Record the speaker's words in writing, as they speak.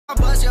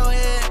Bust your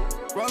head,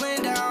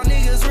 rolling down,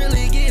 niggas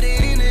really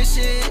getting in this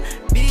shit.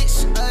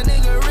 Bitch, a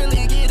nigga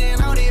really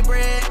getting all that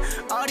bread.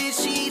 All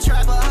this shit,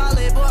 trap a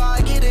holly, boy,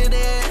 I get it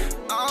there.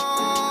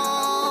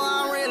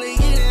 Oh, I'm really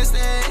getting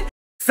sad.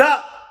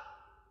 Sup?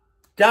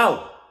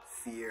 Go.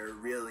 Fear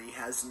really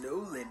has no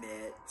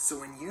limit, so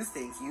when you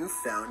think you've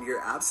found your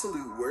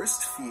absolute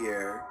worst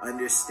fear,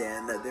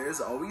 understand that there's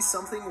always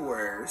something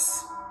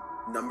worse.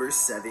 Number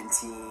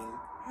 17.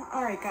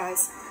 Alright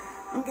guys,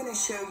 I'm gonna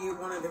show you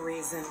one of the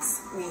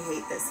reasons we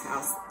hate this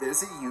house.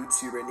 There's a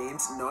YouTuber named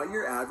Not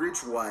Your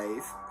Average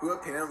Wife, who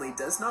apparently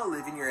does not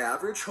live in your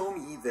average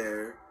home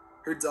either.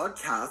 Her dog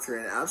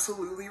Catherine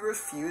absolutely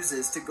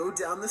refuses to go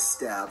down the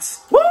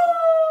steps. Woo!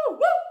 Woo!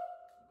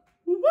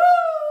 Woo! Woo!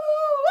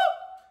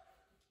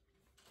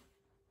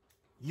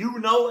 You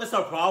know it's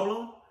a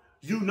problem.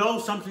 You know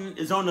something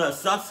is on the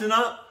sussing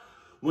up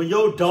when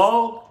your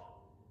dog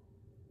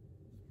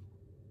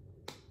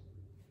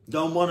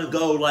don't want to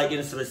go like in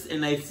a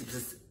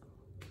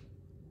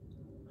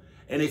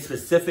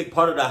specific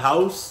part of the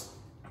house.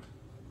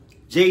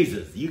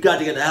 Jesus, you got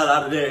to get the hell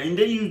out of there. And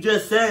then you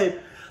just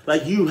said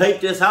like you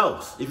hate this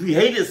house. If you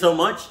hate it so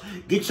much,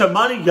 get your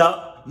money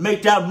up,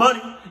 make that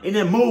money, and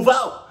then move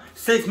out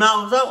 6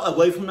 miles out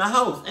away from the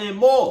house and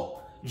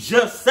more.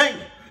 Just saying.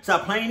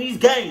 Stop playing these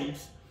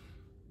games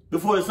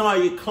before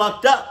somebody get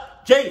clucked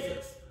up.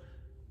 Jesus.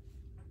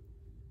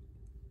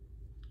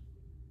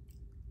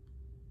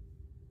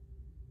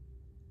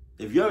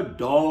 If your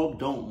dog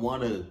don't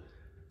want to,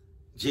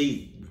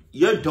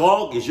 your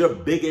dog is your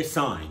biggest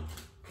sign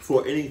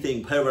for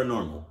anything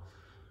paranormal.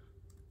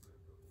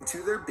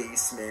 To their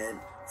basement,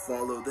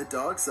 follow the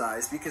dog's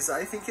eyes because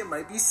I think it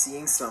might be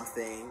seeing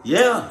something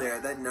down there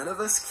that none of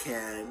us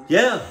can.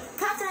 Yeah.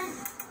 Catherine,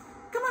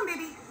 come on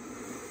baby.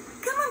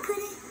 Come on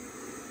pretty.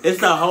 It's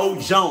the whole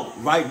jump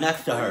right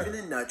next to her.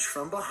 Even a nudge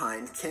from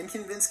behind can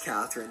convince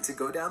Catherine to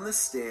go down the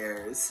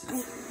stairs.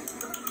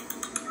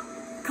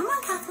 Come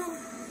on, Catherine.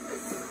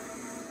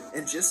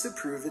 And just to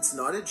prove it's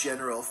not a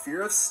general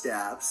fear of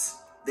steps,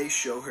 they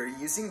show her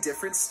using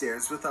different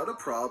stairs without a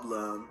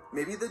problem.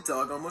 Maybe the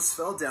dog almost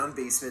fell down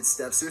basement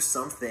steps or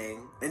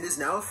something, and is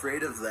now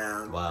afraid of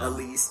them. Wow. At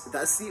least,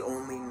 that's the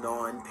only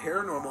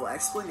non-paranormal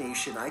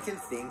explanation I can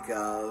think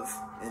of.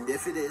 And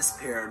if it is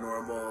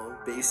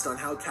paranormal, based on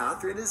how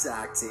Catherine is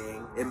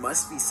acting, it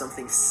must be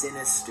something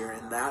sinister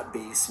in that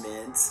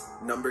basement.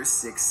 Number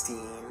 16.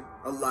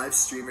 A live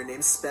streamer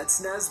named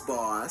Spetsnaz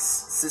Boss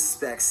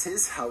suspects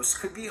his house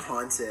could be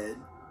haunted.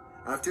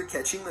 After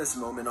catching this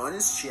moment on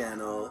his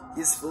channel,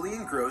 he is fully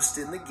engrossed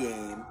in the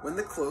game when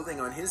the clothing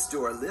on his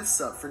door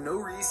lifts up for no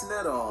reason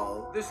at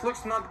all. This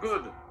looks not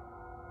good.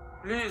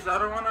 Please, I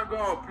don't want to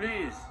go,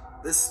 please.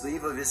 The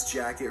sleeve of his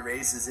jacket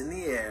raises in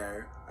the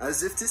air,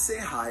 as if to say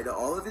hi to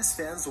all of his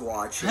fans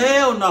watching.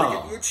 Hell no!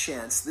 There could be a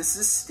chance this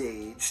is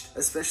staged,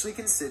 especially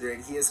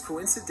considering he is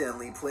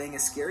coincidentally playing a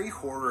scary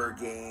horror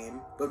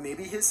game, but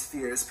maybe his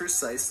fear is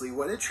precisely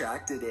what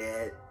attracted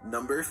it.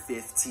 Number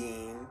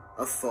 15.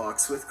 A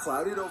fox with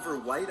clouded over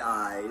white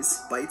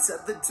eyes bites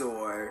at the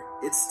door,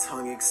 its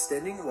tongue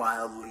extending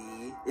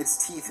wildly,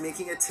 its teeth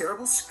making a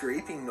terrible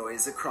scraping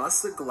noise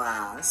across the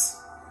glass.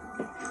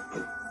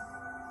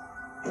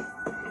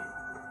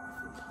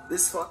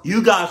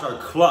 You guys are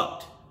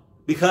clucked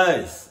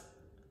because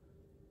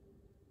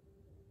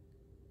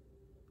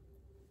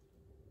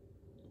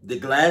the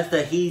glass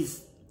that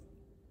he's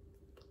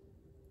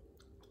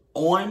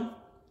on,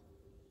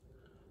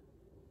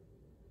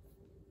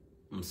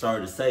 I'm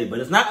sorry to say, but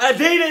it's not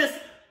Adidas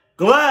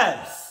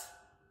glass.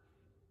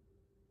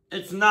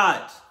 It's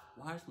not.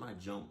 Why is my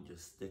jump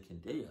just sticking?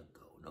 There you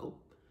go.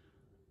 Nope.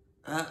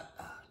 No,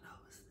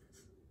 it's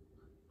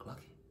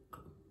clucky.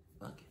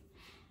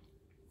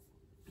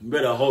 You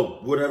better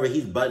hope whatever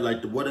he's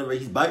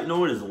biting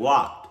on is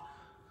locked.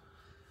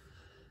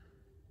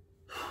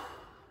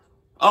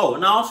 Oh,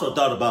 and I also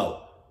thought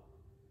about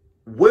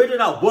where did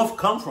our wolf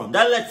come from?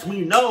 That lets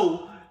me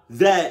know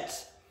that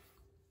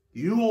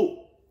you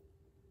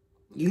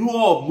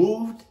all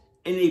moved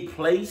in a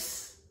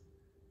place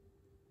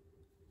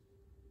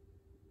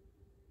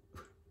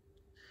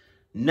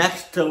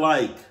next to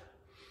like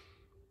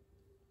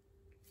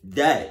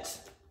that.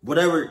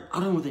 Whatever, I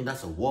don't even think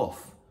that's a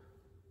wolf.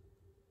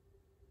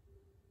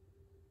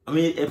 I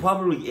mean, it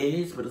probably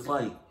is, but it's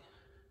like,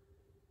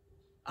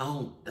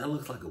 that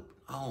looks like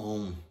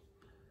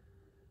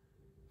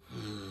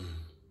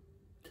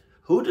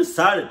Who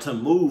decided to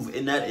move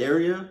in that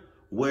area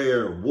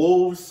where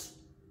wolves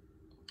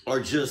are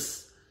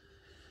just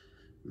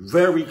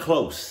very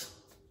close?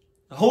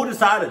 Who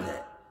decided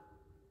that?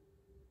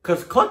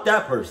 Because cluck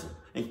that person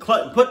and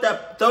throw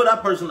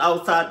that person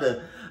outside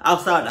the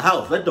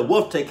house. Let the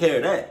wolf take care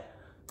of that.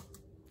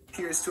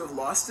 Appears to have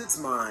lost its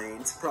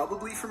mind,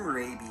 probably from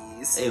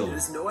rabies. Ew. It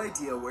has no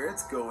idea where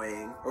it's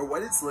going or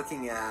what it's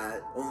looking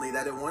at, only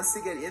that it wants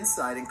to get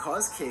inside and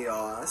cause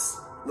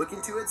chaos. Look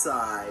into its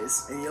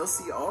eyes, and you'll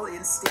see all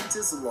instinct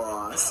is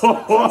lost,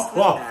 with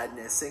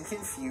madness and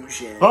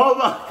confusion. Oh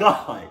my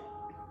God!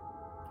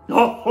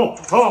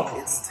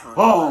 Its tongue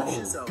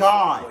lashes out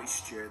the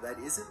moisture that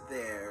isn't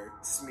there,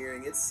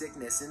 smearing its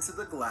sickness into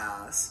the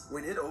glass.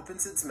 When it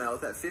opens its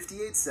mouth at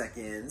 58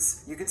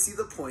 seconds, you can see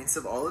the points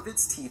of all of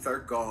its teeth are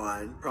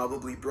gone,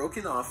 probably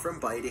broken off from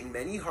biting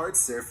many hard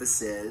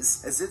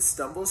surfaces as it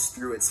stumbles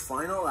through its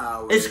final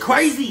hours. It's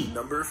crazy.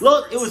 Number 14.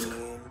 Look, it was...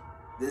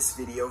 This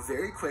video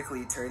very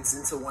quickly turns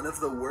into one of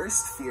the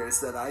worst fears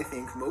that I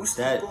think most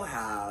people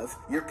have.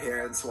 Your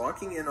parents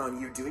walking in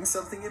on you doing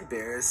something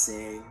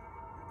embarrassing.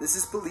 This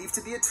is believed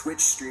to be a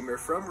Twitch streamer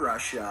from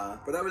Russia,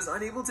 but I was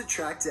unable to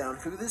track down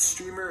who this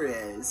streamer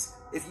is.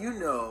 If you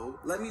know,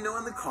 let me know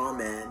in the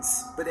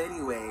comments. But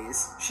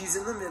anyways, she's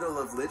in the middle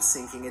of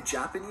lip-syncing a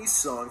Japanese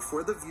song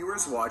for the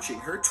viewers watching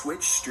her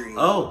Twitch stream.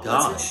 Oh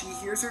God. Once she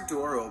hears her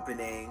door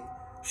opening,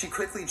 she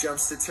quickly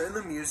jumps to turn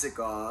the music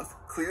off.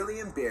 Clearly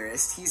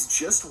embarrassed, he's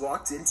just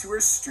walked into her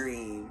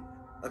stream.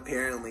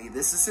 Apparently,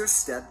 this is her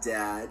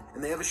stepdad,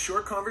 and they have a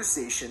short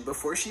conversation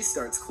before she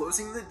starts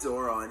closing the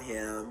door on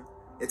him.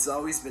 It's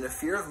always been a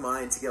fear of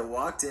mine to get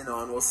walked in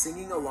on while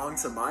singing along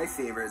to my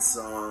favorite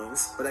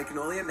songs, but I can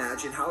only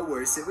imagine how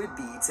worse it would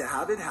be to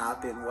have it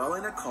happen while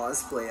in a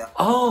cosplay.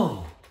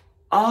 Oh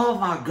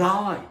my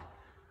God.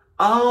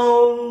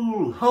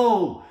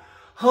 Oh,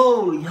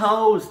 holy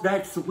hoes,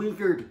 that's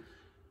weird.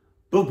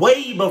 But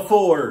way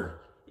before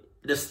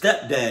the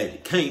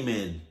stepdad came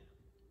in,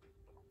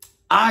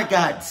 I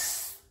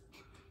just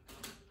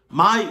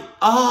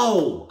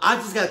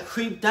got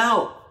creeped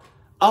out.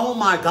 Oh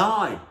my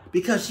God.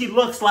 Because she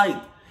looks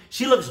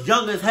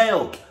young as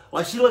hell.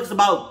 Like she looks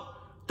about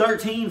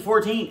 13,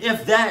 14,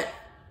 if that.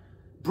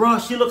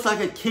 Bruh, she looks like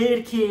a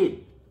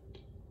kid.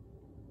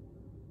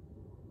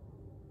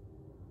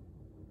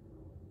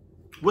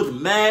 With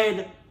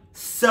mad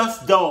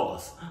sus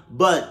dolls.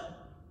 But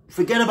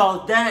forget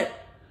about that.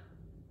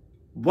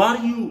 Why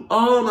do you,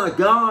 oh my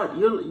God,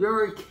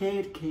 you're a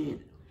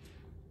kid.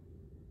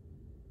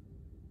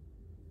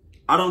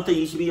 I don't think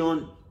you should be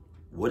on,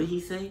 what did he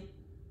say?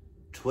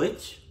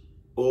 Twitch?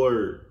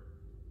 Or,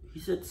 he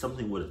said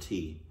something with a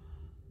T.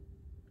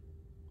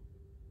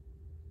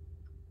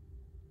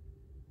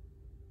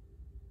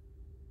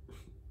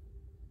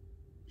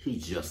 He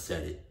just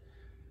said it.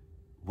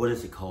 What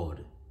is it called?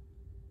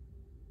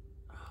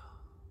 Oh,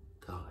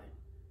 God.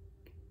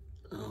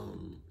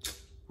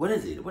 What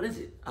is it?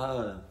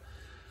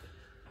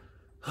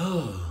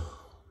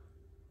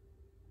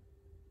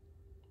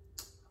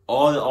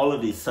 All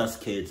of these sus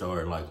kids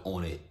are like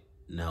on it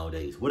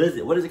nowadays. What is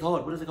it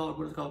called?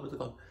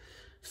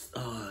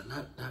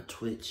 Not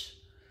Twitch.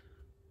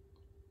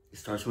 It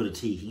starts with a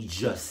T. He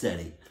just said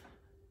it.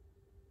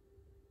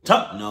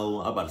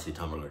 No, I'm about to say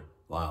Tumblr.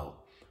 Wow.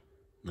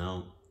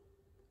 No.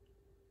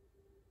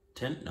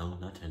 No,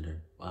 not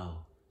Tinder.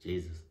 Wow.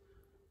 Jesus.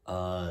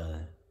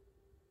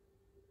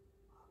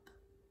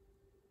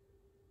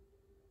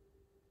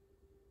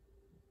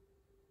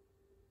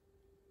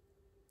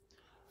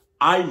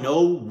 I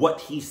know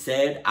what he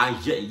said.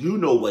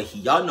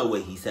 Y'all know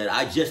what he said.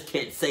 I just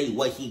can't say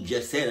what he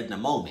just said at the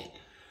moment.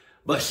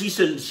 But she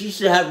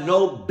should have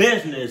no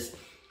business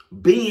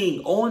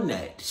being on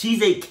that.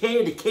 She's a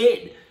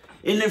kid.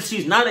 And if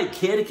she's not a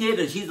kid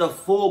and she's a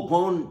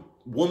full-grown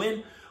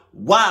woman,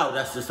 wow,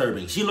 that's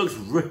disturbing. She looks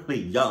really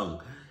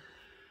young.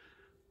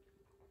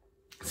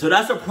 So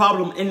that's a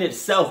problem in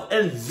itself.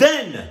 And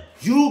then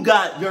you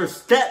got your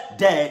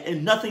stepdad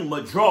in nothing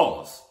but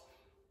drawers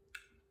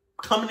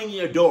coming in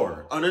your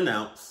door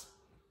unannounced.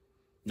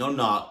 No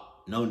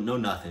knock, no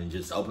nothing.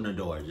 Just open the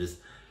door.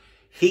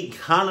 He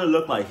kind of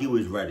looked like he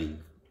was ready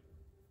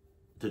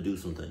to do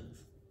some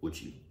things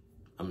with you.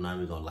 I'm not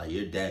even gonna lie.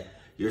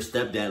 Your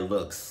stepdad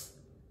looks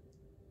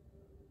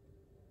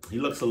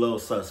a little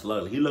sus.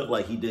 He looked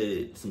like he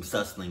did some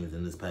sus things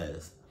in his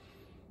past.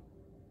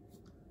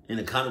 And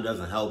it kind of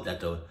doesn't help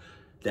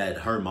that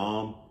her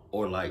mom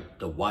or like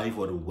the wife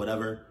or the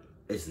whatever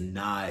is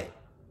not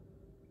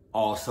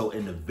also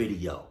in the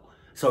video.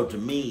 So to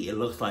me, it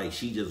looks like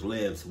she just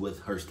lives with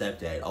her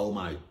stepdad. Oh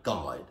my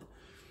God.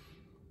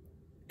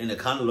 And it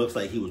kind of looks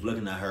like he was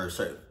looking at her.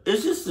 So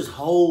it's just this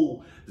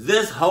whole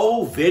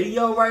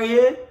video right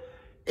here.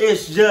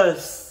 It's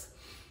just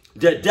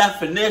the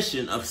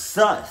definition of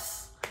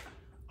sus.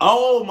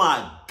 Oh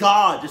my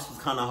God. This was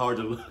kind of hard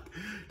to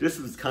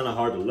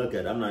look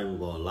at. I'm not even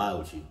going to lie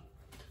with you.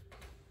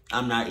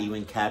 I'm not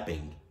even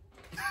capping.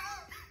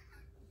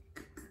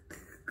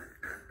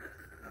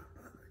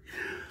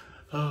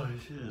 Oh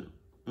shit.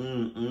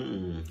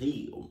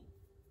 He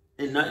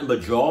in nothing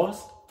but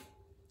drawers?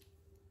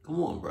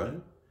 Come on,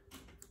 bro.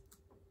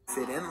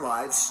 Fit in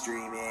live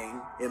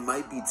streaming. It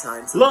might be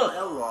time to buy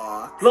a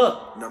lock.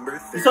 Look. Number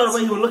 13. You saw the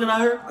way he was looking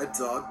at her? A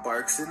dog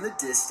barks in the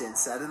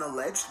distance at an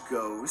alleged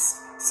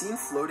ghost seen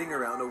floating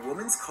around a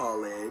woman's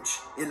college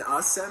in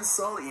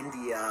Asansol,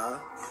 India.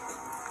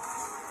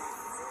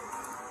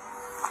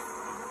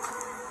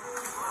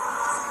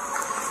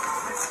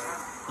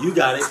 You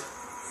got it.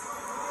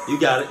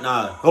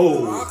 Nah.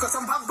 Oh.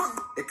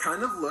 It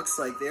kind of looks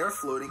like they are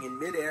floating in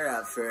midair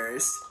at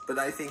first, but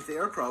I think they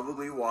are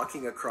probably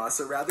walking across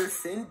a rather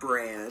thin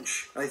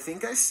branch. I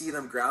think I see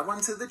them grab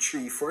onto the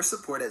tree for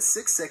support at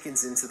 6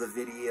 seconds into the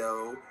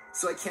video,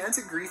 so I can't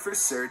agree for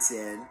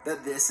certain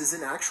that this is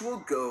an actual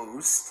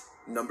ghost.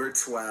 Number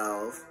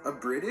 12, a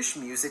British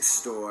music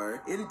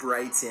store in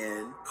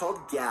Brighton called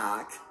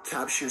GAC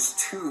captures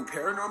 2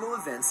 paranormal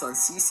events on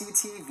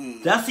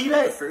CCTV. Did I see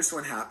that? The first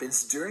one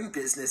happens during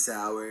business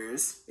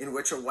hours, in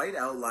which a white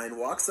outline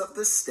walks up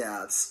the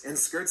steps and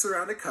skirts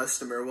around a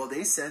customer while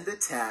they send a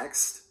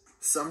text.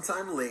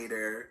 Sometime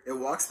later, it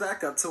walks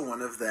back up to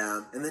one of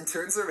them and then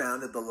turns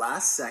around at the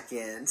last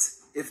second.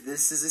 If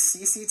this is a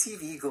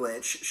CCTV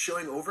glitch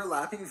showing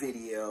overlapping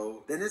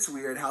video, then it's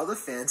weird how the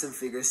phantom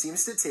figure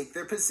seems to take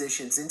their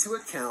positions into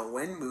account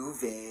when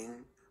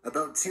moving.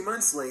 About 2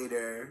 months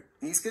later,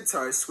 these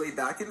guitars sway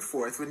back and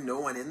forth with no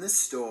one in the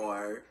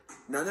store.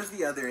 None of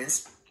the other You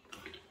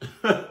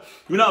know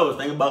what I was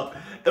thinking about?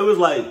 It was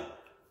like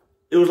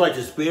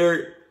the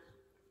spirit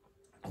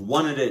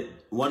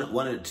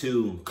wanted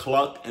to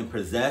cluck and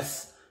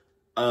possess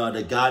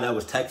the guy that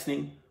was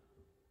texting.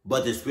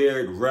 But the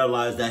spirit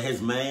realized that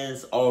his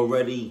man's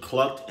already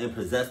clucked and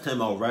possessed him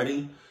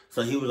already.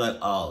 So he was like,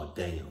 oh,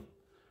 damn.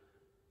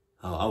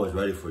 Oh, I was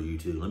ready for you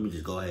too. Let me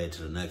just go ahead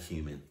to the next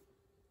human.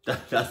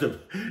 That's the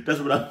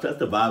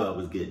vibe I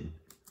was getting.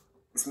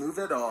 Move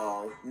at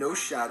all. No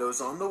shadows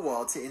on the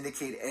wall to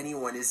indicate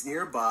anyone is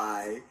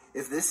nearby.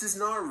 If this is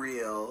not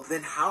real,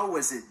 then how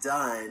was it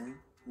done?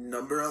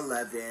 Number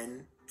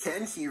 11.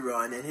 Ken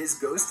Huron and his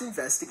ghost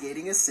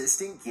investigating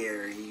assistant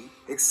Gary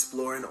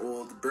explore an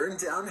old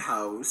burned-down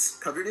house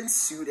covered in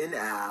soot and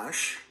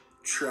ash.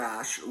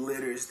 Trash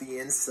litters the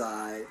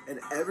inside,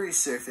 and every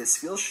surface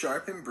feels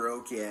sharp and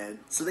broken,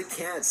 so they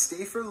can't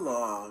stay for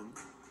long.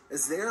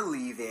 As they are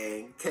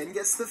leaving, Ken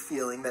gets the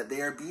feeling that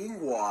they are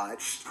being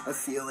watched, a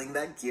feeling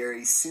that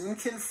Gary soon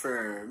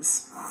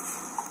confirms.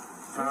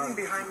 Something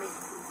behind me.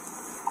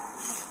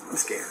 I'm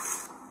scared.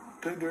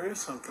 There is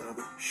something.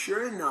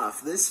 Sure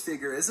enough, this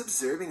figure is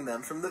observing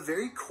them from the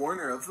very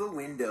corner of the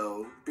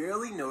window,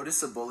 barely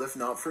noticeable if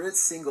not for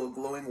its single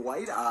glowing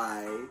white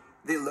eye.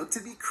 They look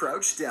to be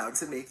crouched down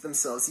to make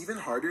themselves even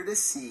harder to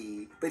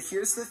see, but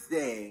here's the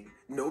thing,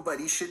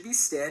 nobody should be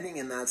standing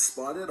in that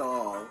spot at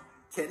all.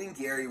 Ken and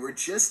Gary were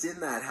just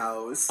in that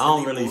house. I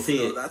don't really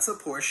see it. That's a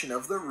portion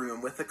of the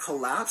room with a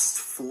collapsed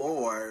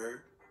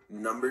floor.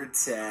 Number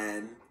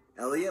 10.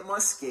 Elliot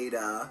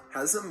Mosqueda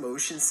has a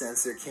motion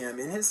sensor cam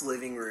in his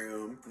living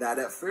room that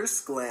at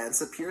first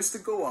glance appears to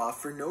go off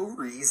for no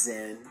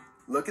reason.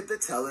 Look at the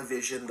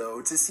television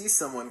though to see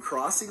someone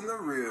crossing the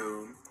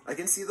room. I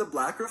can see the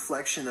black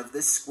reflection of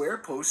this square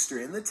poster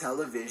in the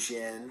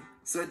television,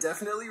 so it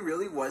definitely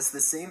really was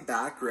the same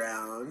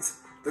background.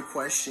 The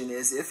question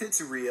is if it's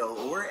real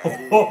or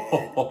edited.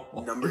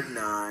 Number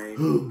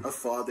 9. A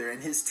father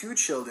and his 2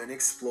 children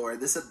explore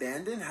this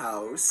abandoned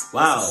house.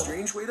 Wow. It's a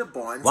strange way to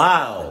bond.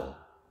 Wow.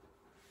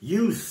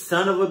 You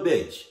son of a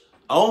bitch.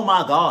 Oh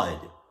my God.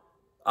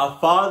 A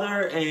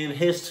father and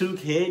his 2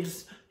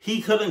 kids,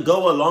 he couldn't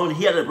go alone.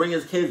 He had to bring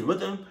his kids with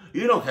him.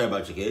 You don't care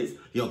about your kids.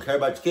 You don't care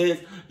about your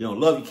kids. You don't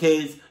love your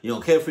kids. You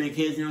don't care for your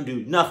kids. You don't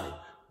do nothing.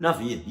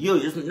 Nothing.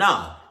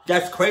 Nah,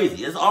 that's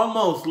crazy. It's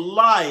almost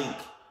like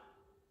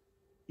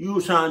you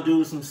were trying to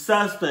do some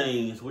sus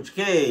things with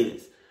your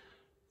kids,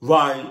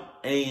 right?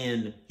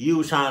 And you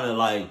were trying to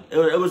like,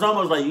 it was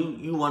almost like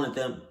you wanted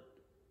them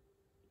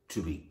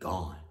to be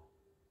gone.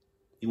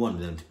 You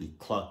wanted them to be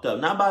clucked up.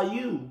 Not by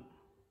you,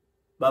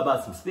 but by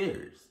some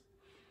spirits.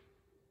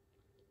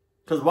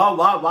 Because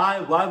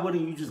why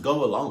wouldn't you just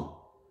go alone?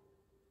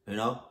 You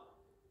know?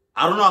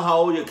 I don't know how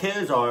old your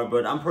kids are,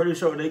 but I'm pretty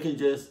sure they can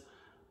just,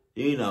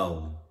 you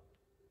know,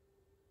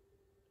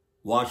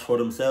 watch for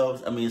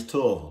themselves. I mean, it's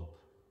 2 of them.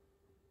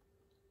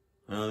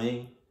 You know what I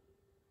mean?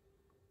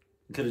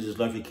 You could have just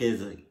left your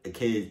kids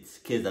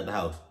at the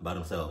house by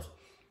themselves.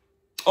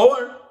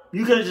 Or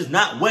you could have just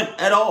not went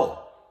at all.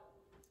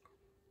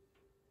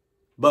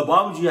 But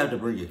why would you have to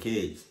bring your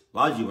kids?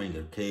 Why would you bring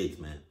your kids,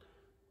 man?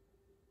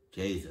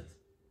 Jesus.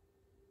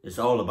 It's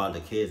all about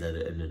the kids at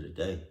the end of the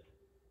day.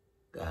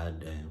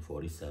 Goddamn,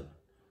 47.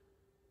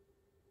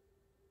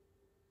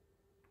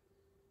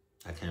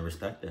 I can't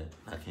respect that.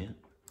 I can't.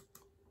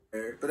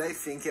 But I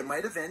think it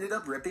might have ended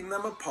up ripping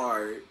them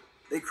apart.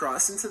 They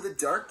cross into the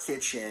dark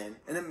kitchen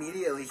and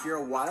immediately hear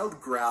a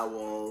wild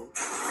growl,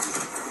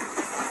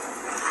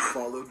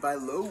 followed by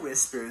low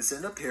whispers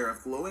and a pair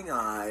of glowing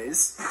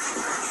eyes.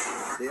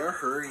 They are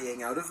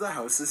hurrying out of the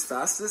house as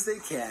fast as they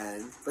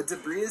can, but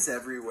debris is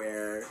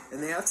everywhere,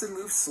 and they have to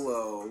move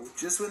slow.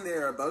 Just when they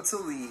are about to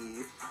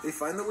leave, they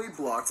find the way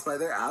blocked by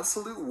their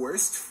absolute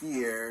worst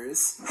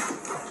fears.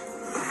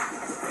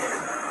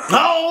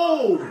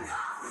 No!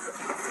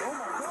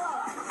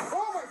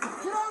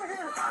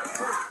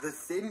 The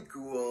thin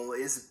ghoul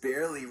is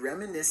barely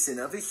reminiscent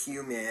of a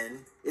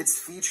human. Its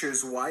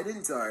features wide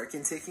and dark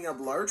and taking up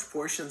large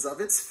portions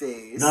of its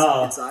face.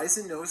 No. Its eyes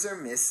and nose are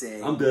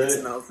missing. I'm good.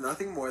 Its mouth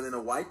nothing more than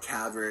a wide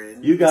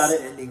cavern. You got it.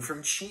 Standing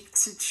from cheek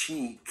to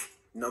cheek.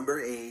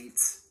 Number 8.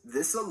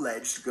 This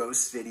alleged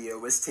ghost video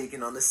was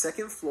taken on the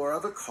second floor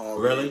of a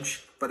college. Really?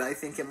 But I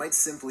think it might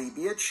simply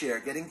be a chair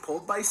getting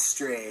pulled by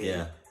stray.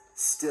 Yeah.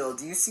 Still,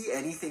 do you see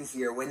anything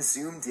here when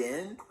zoomed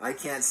in? I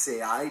can't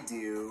say I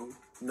do.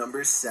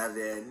 Number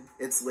 7.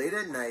 It's late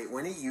at night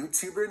when a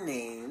YouTuber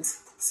named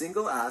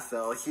Single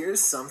Athel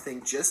hears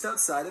something just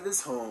outside of his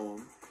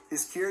home.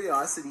 His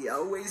curiosity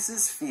outweighs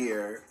his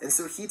fear, and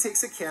so he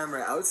takes a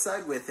camera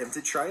outside with him to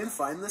try and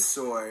find the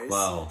source.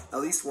 Wow.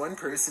 At least one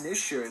person is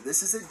sure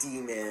this is a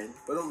demon,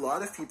 but a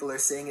lot of people are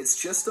saying it's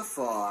just a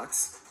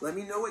fox. Let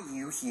me know what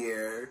you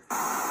hear.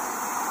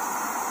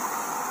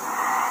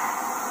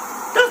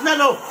 That's not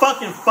no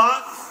fucking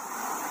fox.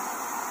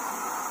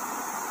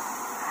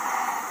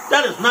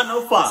 That is not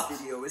no fox.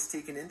 This video was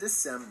taken in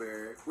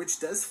December, which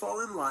does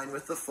fall in line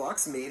with the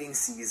fox mating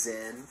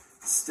season.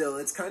 Still,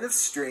 it's kind of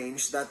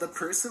strange that the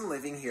person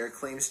living here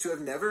claims to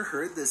have never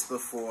heard this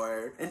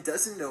before and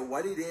doesn't know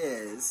what it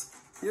is.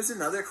 Here's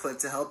another clip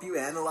to help you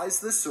analyze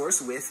the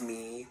source with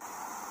me.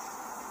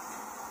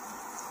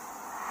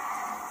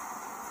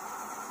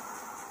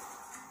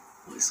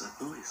 What is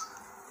that noise?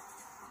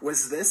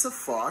 Was this a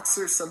fox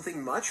or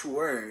something much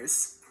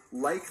worse?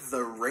 Like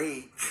the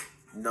rake?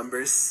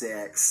 Number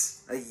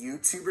 6. A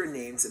YouTuber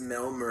named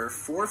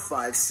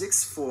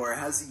Melmer4564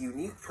 has a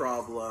unique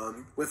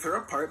problem with her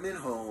apartment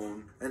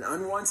home. An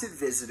unwanted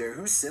visitor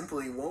who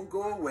simply won't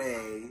go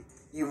away.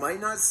 You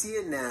might not see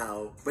it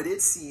now, but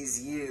it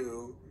sees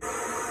you.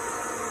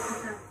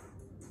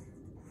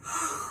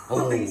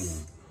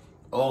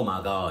 Oh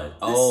my god. This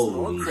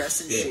small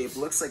crescent shit. shape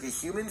looks like a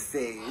human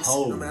face,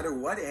 Oh. no matter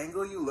what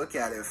angle you look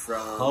at it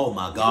from. Oh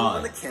my god.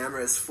 Even when the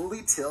camera is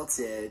fully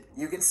tilted,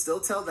 you can still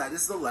tell that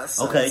is the left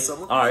side Okay, of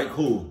someone. alright,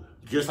 cool.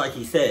 Just like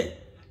he said,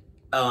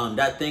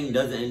 that thing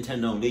doesn't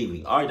intend on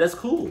leaving. Alright, that's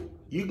cool.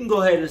 You can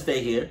go ahead and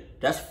stay here.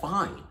 That's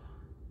fine.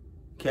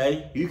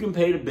 Okay? You can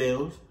pay the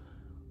bills.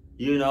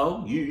 You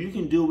know, you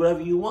can do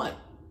whatever you want.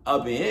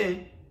 Up in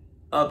here.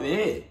 Up in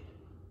here.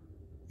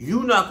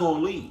 You not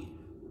gonna leave.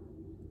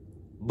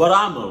 But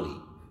I'm gonna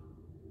leave.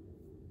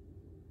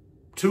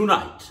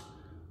 Tonight.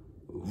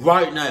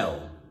 Right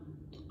now.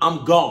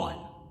 I'm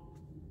gone.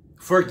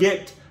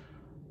 Forget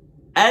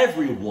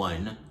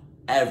everyone,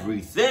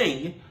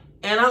 everything,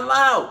 and I'm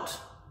out.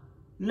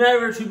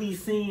 Never to be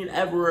seen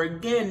ever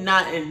again.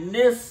 Not in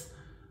this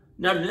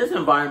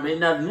environment,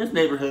 not in this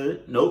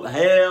neighborhood. Nope,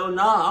 hell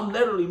nah. I'm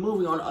literally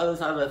moving on the other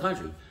side of the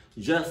country.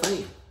 Just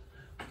saying.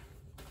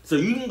 So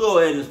you can go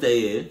ahead and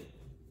stay here.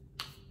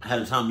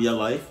 Have the time of your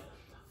life.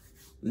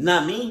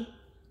 Not me.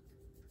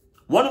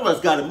 One of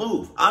us gotta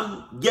move.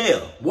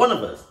 One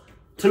of us.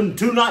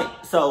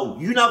 Tonight. So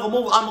you not gonna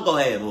move, I'm gonna go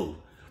ahead and move.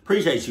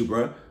 Appreciate you,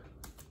 bro.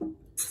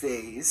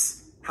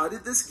 Face. How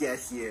did this get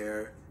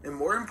here? And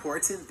more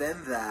important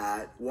than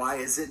that, why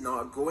is it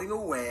not going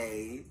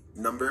away?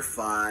 Number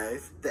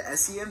 5. The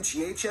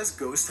SEMGHS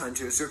ghost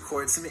hunters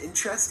record some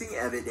interesting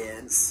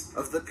evidence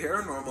of the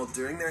paranormal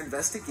during their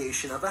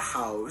investigation of a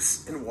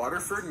house in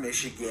Waterford,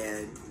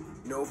 Michigan.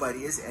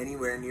 Nobody is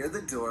anywhere near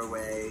the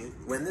doorway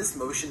when this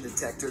motion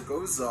detector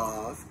goes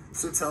off,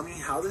 so tell me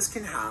how this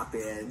can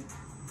happen.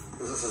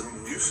 This is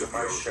music,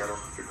 my shadow.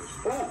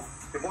 Oh,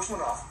 the motion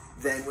went off.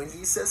 Then when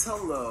he says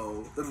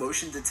hello, the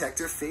motion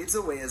detector fades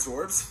away as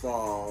orbs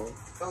fall.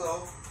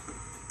 Hello.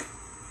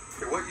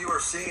 Okay, what you are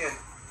seeing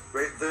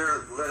right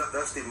there,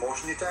 that's the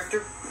motion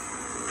detector.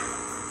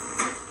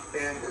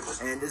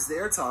 And as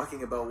they're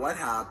talking about what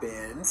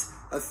happened,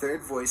 a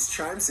third voice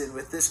chimes in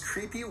with this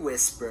creepy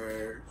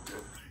whisper.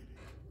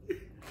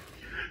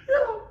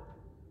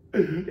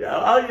 Yeah,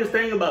 I was just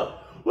thinking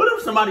about, what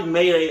if somebody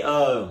made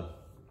a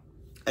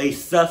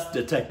sus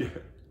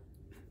detector?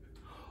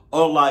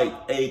 Or like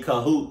a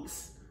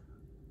cahoots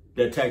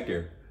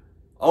detector?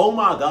 Oh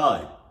my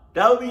god.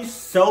 That would be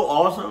so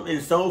awesome and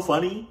so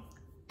funny.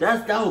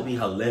 That would be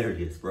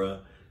hilarious, bro.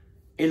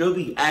 And it would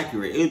be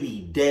accurate. It would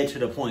be dead to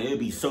the point. It would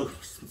be so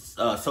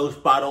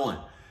spot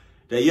on.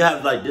 That you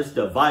have like this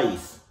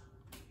device.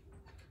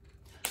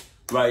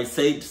 Right,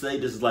 say this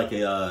is like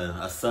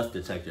a sus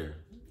detector.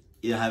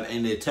 You have,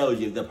 and it tells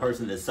you if the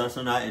person is sus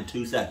or not in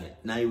 2 seconds.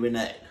 Not even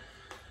that.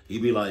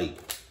 You'd be like,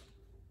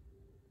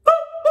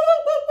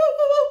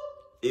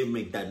 it would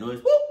make that noise.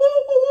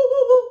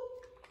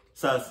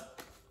 Sus.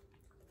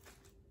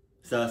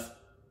 Sus.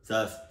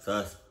 Sus.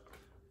 Sus.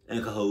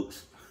 And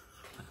cahoots.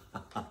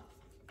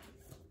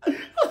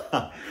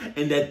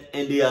 and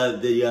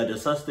the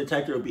sus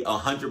detector will be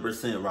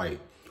 100% right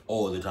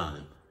all the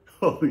time.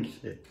 Holy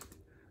shit.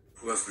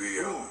 Plus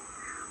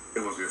it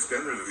was the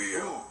extender of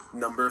the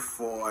Number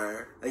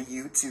 4. A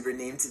YouTuber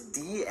named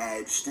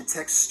D-Edge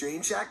detects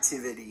strange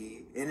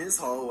activity in his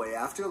hallway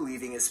after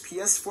leaving his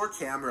PS4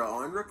 camera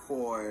on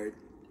record.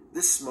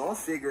 This small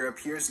figure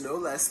appears no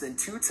less than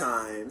 2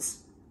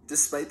 times,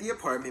 despite the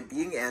apartment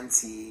being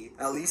empty,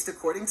 at least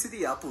according to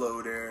the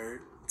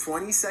uploader.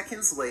 20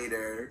 seconds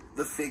later,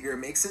 the figure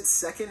makes its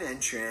second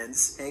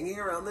entrance, hanging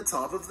around the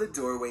top of the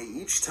doorway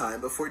each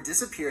time before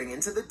disappearing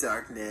into the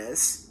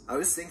darkness. I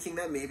was thinking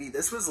that maybe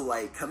this was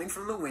light coming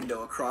from the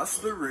window across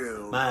the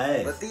room,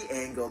 but the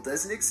angle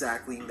doesn't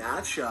exactly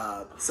match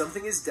up.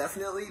 Something is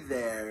definitely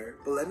there,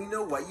 but let me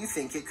know what you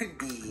think it could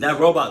be. That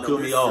robot threw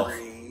me off.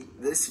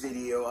 This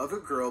video of a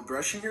girl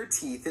brushing her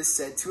teeth is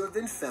said to have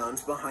been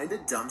found behind a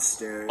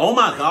dumpster. Oh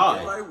my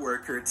God. By a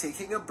worker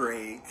taking a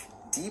break.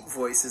 Deep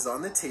voices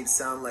on the tape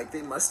sound like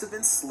they must have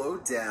been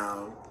slowed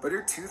down, but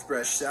her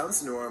toothbrush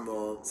sounds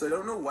normal, so I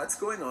don't know what's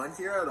going on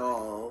here at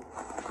all.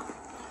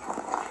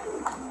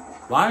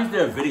 Why is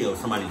there a video of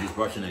somebody just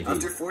brushing their teeth?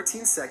 After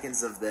 14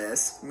 seconds of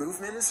this,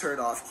 movement is heard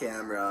off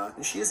camera,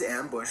 and she is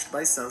ambushed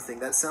by something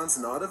that sounds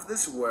not of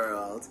this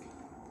world.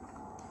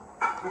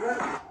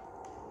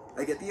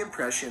 I get the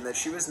impression that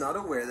she was not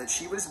aware that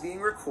she was being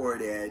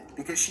recorded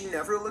because she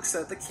never looks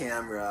at the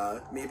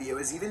camera. Maybe it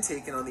was even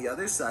taken on the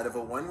other side of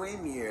a one-way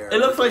mirror. It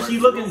looks like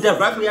she's looking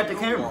directly at the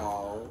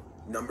camera.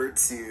 Number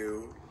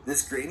 2.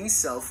 This grainy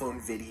cell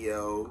phone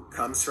video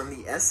comes from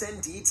the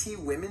SNDT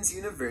Women's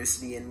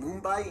University in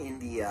Mumbai,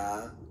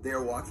 India. They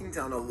are walking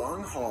down a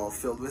long hall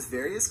filled with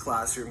various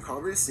classroom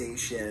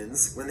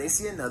conversations when they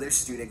see another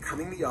student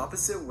coming the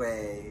opposite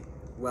way.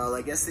 Well,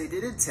 I guess they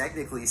didn't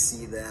technically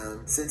see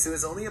them, since it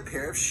was only a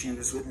pair of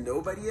shoes with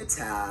nobody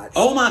attached.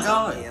 Oh my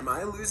God! Am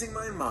I losing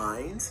my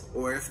mind?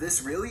 Or if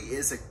this really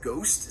is a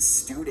ghost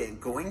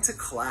student going to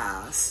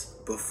class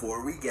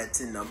before we get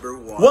to number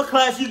 1. What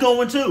class you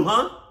going to,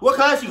 huh? What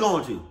class you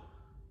going to?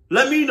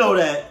 Let me know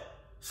that,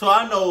 so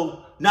I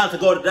know not to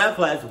go to that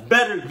class.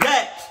 Better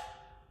yet,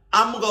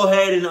 I'm going to go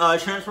ahead and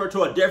transfer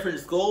to a different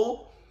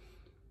school,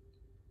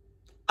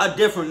 a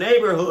different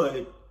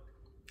neighborhood,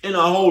 in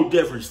a whole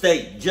different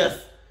state, just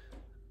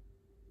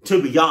to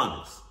be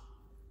honest.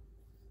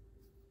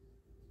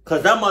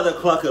 Because that mother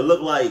clucker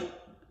looked like,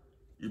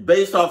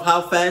 based off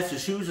how fast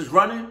his shoes is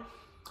running,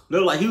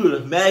 looked like he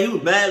was mad. He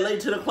was mad late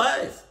to the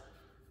class.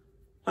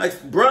 Like,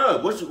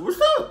 bruh, what's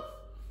up?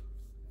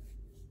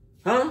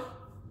 Huh?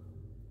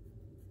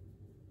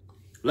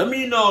 Let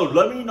me know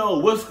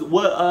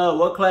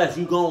what class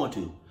you going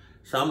to.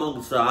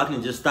 So I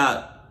can just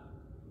stop.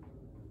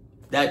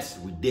 That's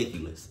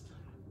ridiculous.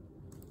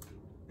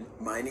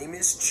 My name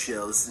is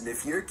Chills, and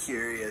if you're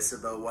curious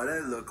about what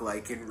I look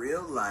like in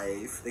real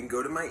life, then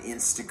go to my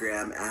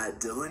Instagram at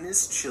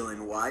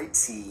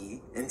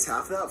DylanIsChillinYT and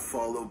tap that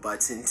follow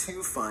button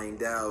to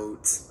find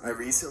out. I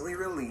recently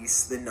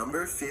released the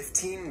number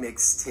 15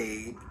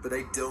 mixtape, but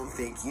I don't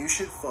think you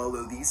should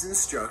follow these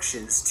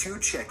instructions to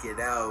check it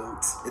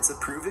out. It's a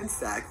proven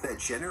fact that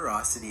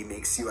generosity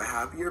makes you a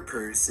happier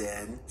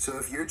person, so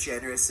if you're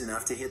generous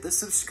enough to hit the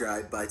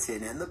subscribe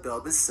button and the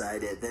bell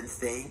beside it, then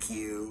thank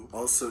you.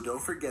 Also,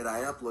 don't forget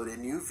I upload a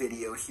new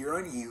video here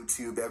on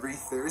YouTube every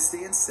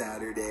Thursday and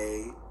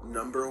Saturday.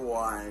 Number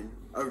 1.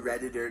 A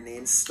Redditor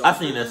named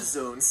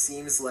Zone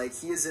seems like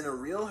he is in a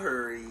real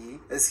hurry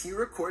as he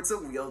records a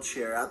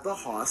wheelchair at the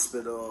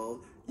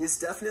hospital. He is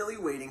definitely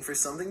waiting for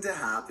something to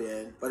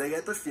happen, but I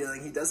get the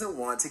feeling he doesn't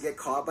want to get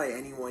caught by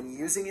anyone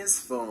using his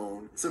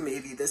phone, so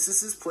maybe this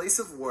is his place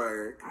of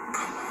work.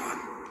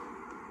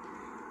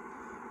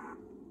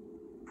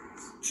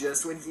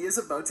 Just when he is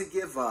about to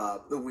give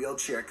up, the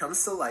wheelchair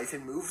comes to life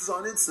and moves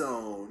on its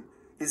own.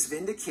 His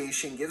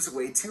vindication gives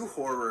way to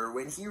horror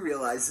when he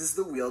realizes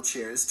the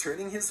wheelchair is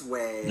turning his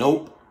way.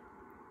 Nope.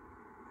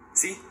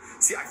 See, no.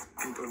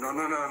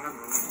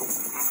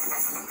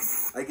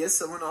 I guess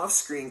someone off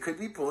screen could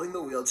be pulling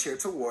the wheelchair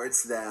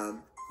towards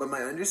them, but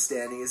my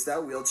understanding is that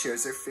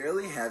wheelchairs are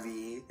fairly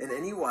heavy, and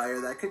any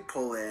wire that could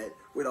pull it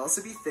would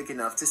also be thick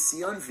enough to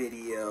see on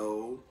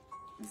video.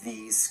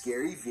 These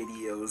scary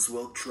videos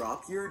will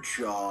drop your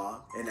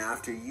jaw, and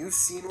after you've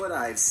seen what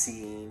I've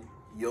seen,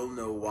 you'll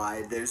know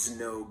why there's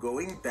no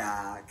going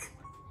back.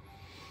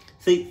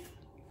 See,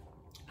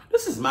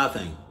 this is my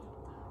thing.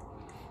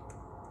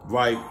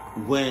 Right,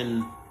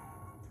 when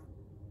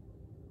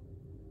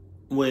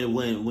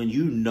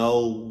you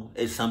know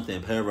it's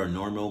something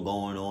paranormal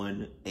going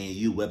on and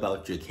you whip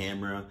out your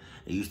camera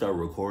and you start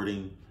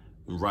recording,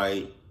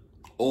 right?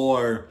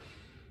 Or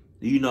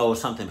you know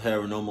something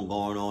paranormal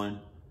going on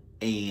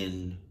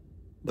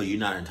but you're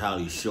not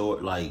entirely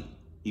sure, like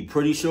you're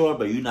pretty sure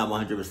but you're not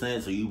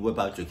 100%, so you whip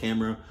out your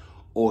camera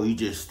or you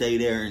just stay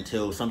there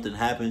until something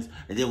happens,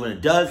 and then when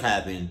it does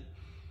happen,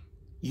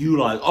 you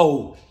like,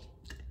 oh,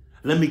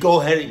 let me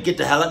go ahead and get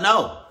the hell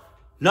out.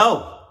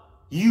 No,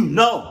 you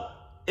know.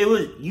 It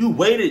was, you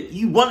waited,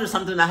 you wanted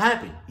something to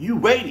happen. You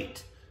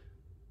waited.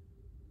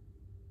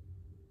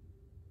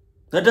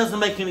 That doesn't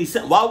make any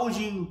sense. Why would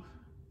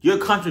you're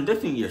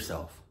contradicting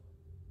yourself,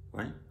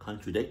 right?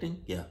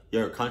 Contradicting? Yeah,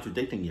 you're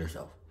contradicting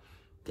yourself,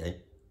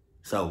 okay?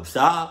 So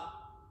stop.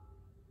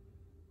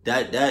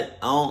 I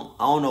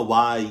don't know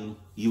why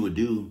you would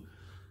do,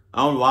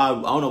 I don't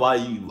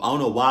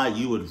know why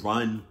you would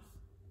run,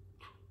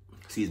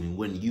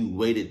 when you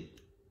waited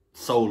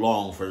so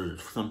long for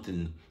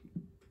something,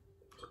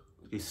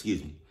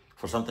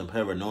 for something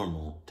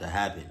paranormal to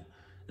happen.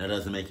 That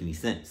doesn't make any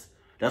sense.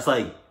 That's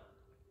like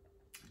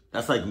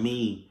That's like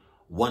me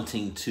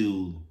wanting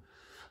to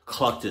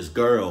cluck this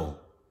girl,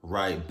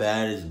 right?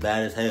 Bad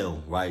as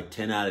hell, right?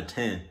 10 out of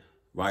 10,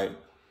 right?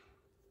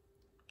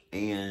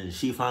 And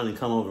she finally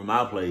come over to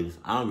my place.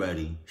 I'm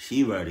ready.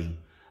 She ready.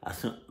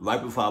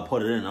 Right before I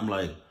put it in, I'm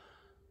like,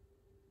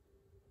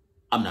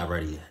 I'm not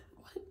ready yet.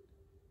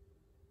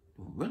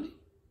 What? Really?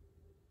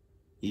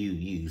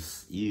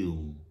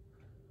 You.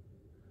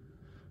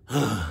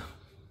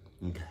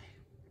 Okay.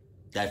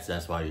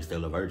 That's why you're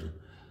still a virgin.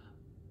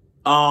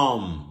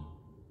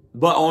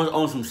 But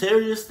on some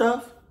serious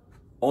stuff,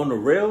 on the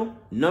real,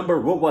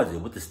 what was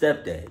it with the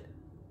stepdad?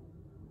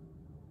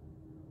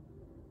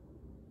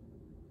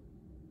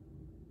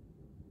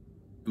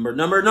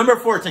 Number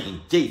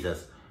 14.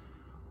 Jesus.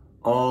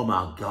 Oh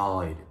my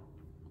God.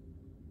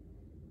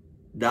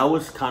 That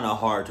was kind of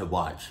hard to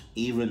watch,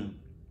 even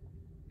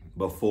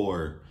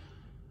before.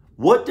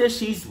 What did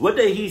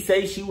he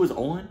say she was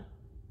on?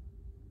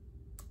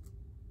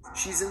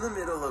 She's in the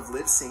middle of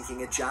lip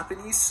syncing a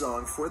Japanese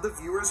song for the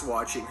viewers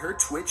watching her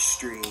Twitch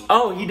stream.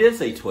 Oh, he did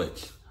say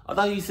Twitch. I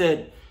thought he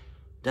said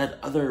that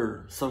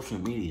other social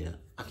media.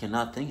 I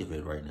cannot think of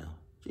it right now.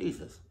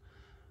 Jesus.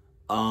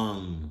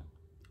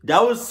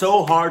 That was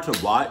so hard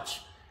to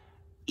watch,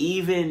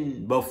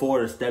 even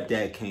before the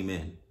stepdad came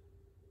in.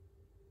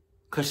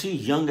 Cause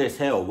she's young as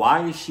hell.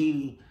 Why is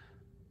she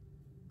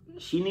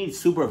needs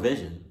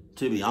supervision,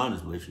 to be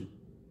honest with you.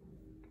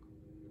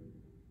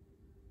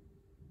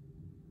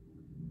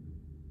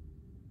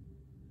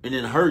 And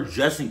then her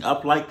dressing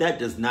up like that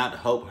does not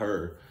help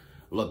her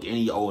look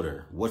any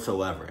older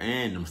whatsoever.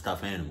 And them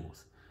stuffed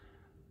animals.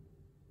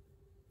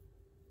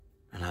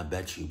 And I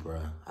bet you,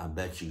 bruh, I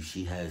bet you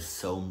she has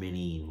so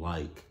many,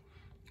 like,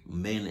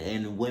 men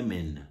and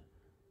women,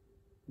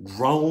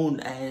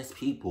 grown-ass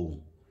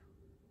people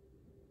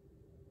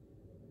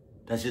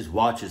that just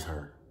watches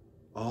her.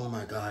 Oh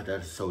my God,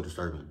 that is so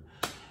disturbing.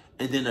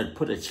 And then to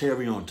put a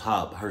cherry on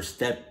top, her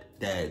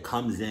stepdad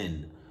comes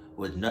in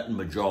with nothing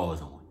but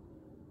drawers on.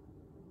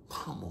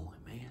 Come on,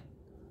 man.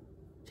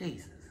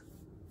 Jesus.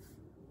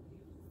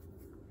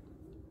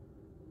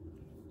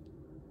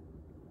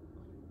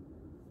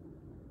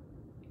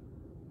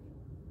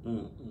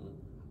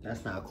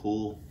 That's not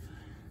cool.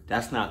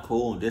 That's not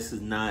cool. That's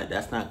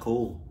not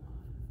cool.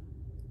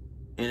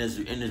 And it's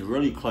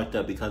really clucked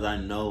up because I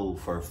know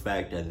for a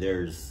fact that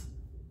there's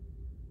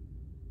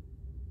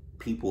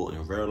people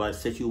in real life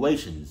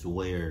situations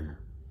where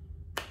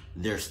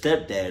their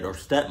stepdad or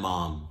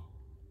stepmom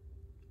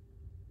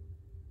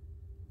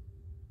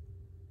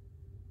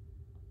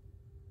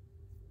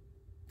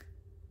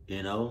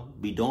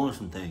be doing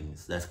some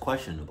things that's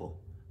questionable,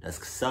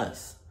 that's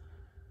sus.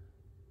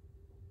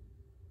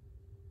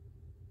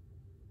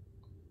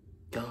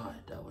 God,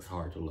 that was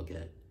hard to look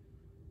at.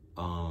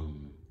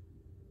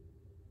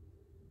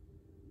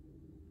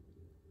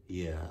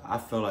 Yeah, I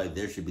feel like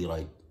there should be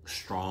like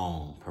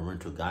strong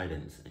parental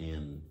guidance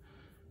and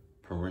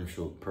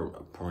parental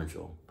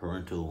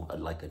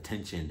like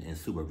attention and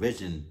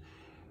supervision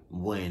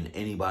when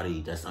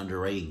anybody that's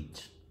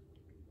underage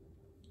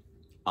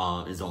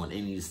is on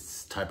any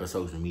type of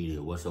social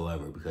media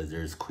whatsoever, because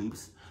there's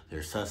creeps,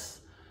 there's sus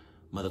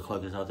mother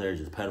cluckers out there,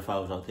 there's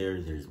pedophiles out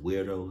there, there's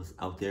weirdos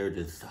out there,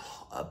 there's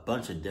a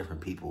bunch of different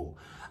people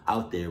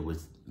out there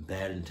with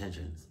bad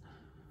intentions.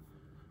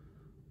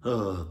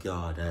 Oh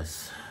God,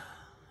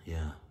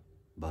 yeah,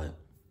 but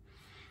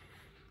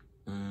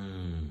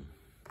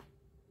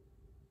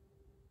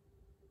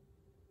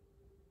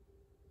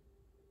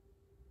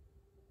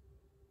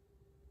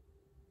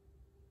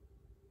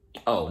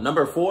Oh,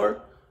 number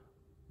 4,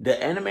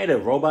 the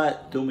animated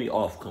robot threw me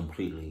off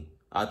completely.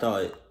 I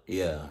thought,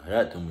 yeah,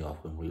 that threw me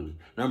off completely.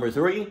 Number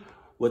 3,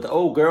 with the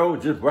old girl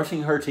just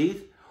brushing her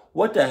teeth.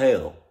 What the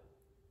hell?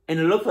 And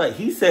it looked like,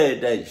 he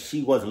said that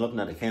she wasn't looking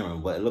at the camera,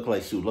 but it looked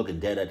like she was looking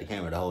dead at the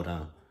camera the whole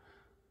time.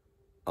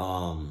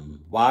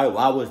 Why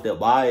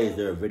is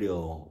there a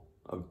video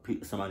of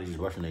somebody just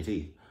brushing their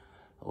teeth?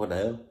 What the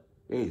hell?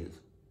 Jesus.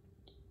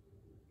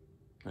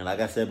 And like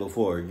I said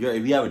before,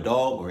 if you have a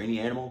dog or any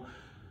animal,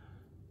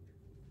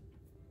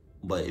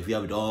 but if you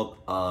have a dog,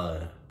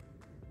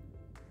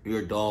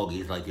 your dog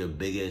is like your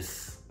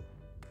biggest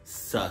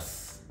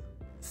sus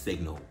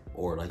signal,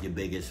 or like your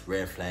biggest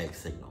red flag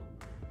signal.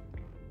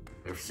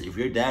 If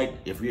your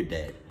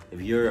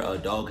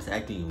dog is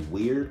acting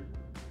weird,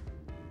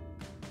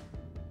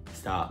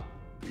 stop.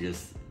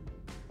 Just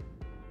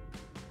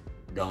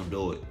don't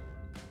do it.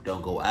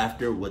 Don't go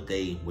after what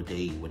they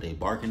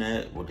barking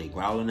at, what they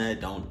growling at.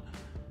 Don't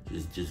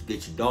just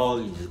get your dog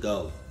and just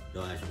go.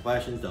 Don't ask some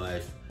questions.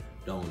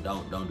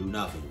 Don't do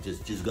nothing.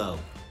 Just go.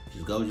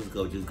 Just go.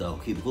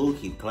 Keep it cool.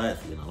 Keep it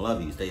classy. And I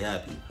love you. Stay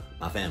happy.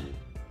 My family.